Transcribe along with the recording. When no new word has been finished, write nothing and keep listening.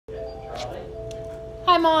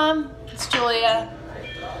Hi Mom, it's Julia.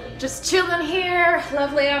 Just chilling here,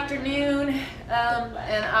 lovely afternoon,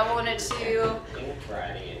 and I wanted to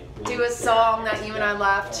do a song that you and I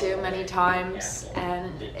laughed to many times,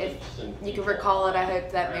 and if you can recall it, I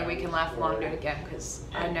hope that maybe we can laugh along to it again, because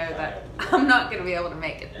I know that I'm not going to be able to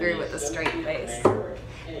make it through with a straight face.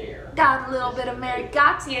 Got a little bit of Mary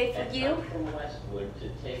Gautier for you.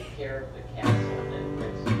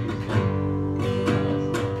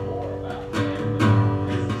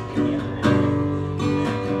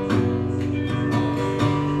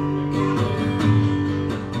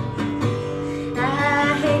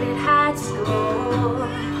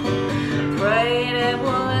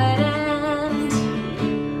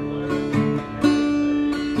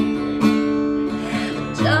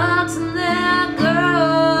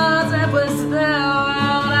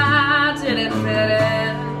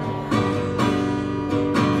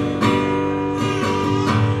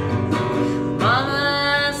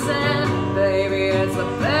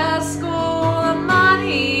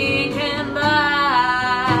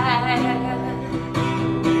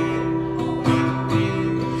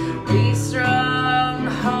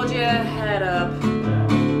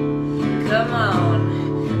 Come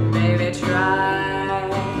on, baby, try.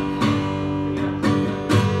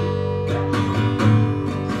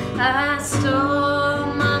 I stole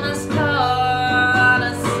Mama's car on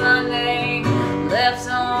a Sunday, left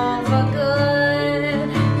home for good.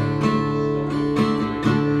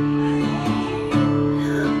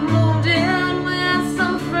 Moved in with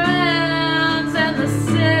some friends in the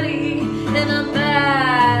city in a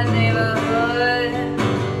bad neighborhood.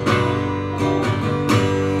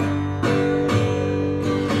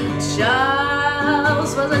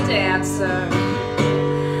 Charles was a dancer.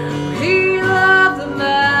 He loved the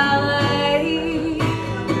ballet.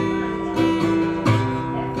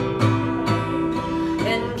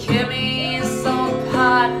 And Kimmy sold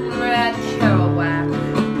pot and read Kerouac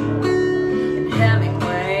and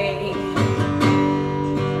Hemingway.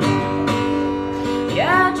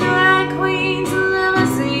 Yeah, drag queens and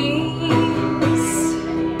limousines.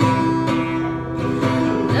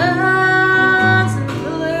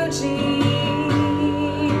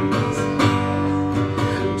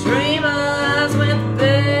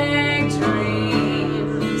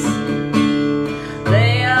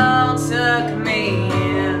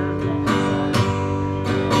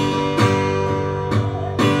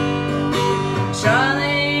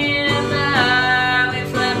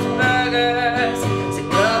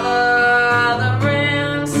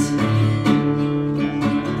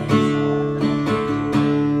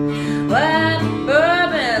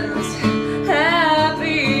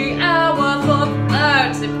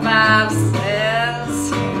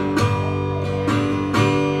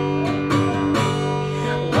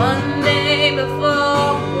 One day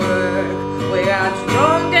before work, we got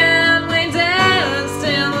drunk and we danced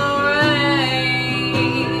in the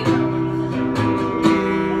rain.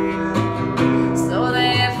 So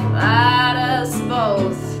they fired us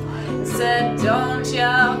both and said, don't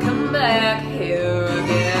y'all come back here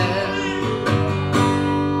again.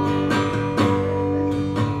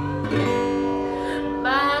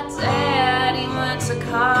 My daddy went to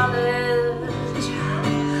college.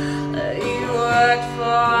 He worked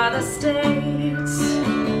for the States.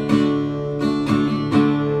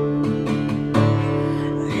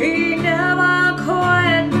 He never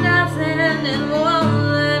quit nothing and won't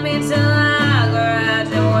let me till I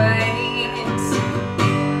graduate.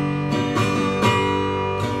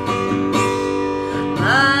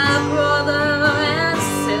 My brother and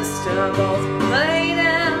sister both played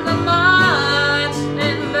in the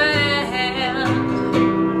marching band.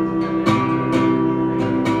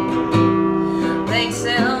 They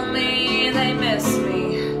tell me they miss me,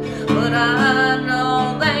 but I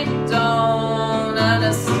know they don't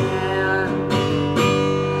understand.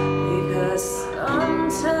 Because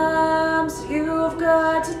sometimes you've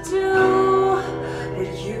got to do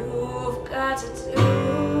what you've got to do.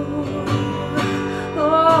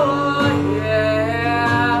 Oh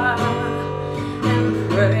yeah, and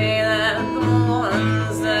pray that the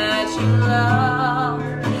ones that you love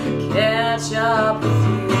catch up with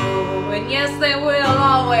you. And yes, they will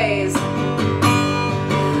always.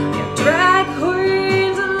 Drag queen.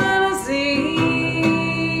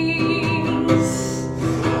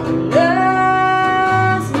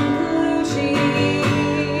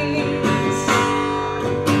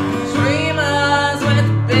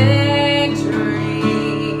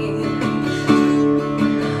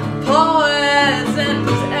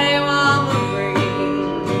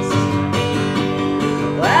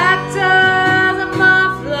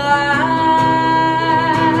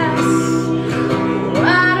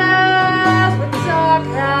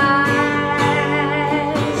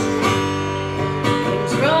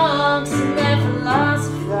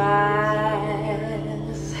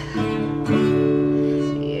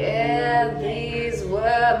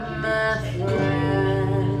 my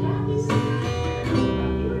friends.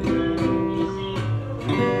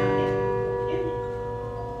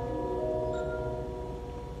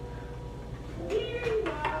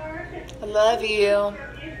 I love you.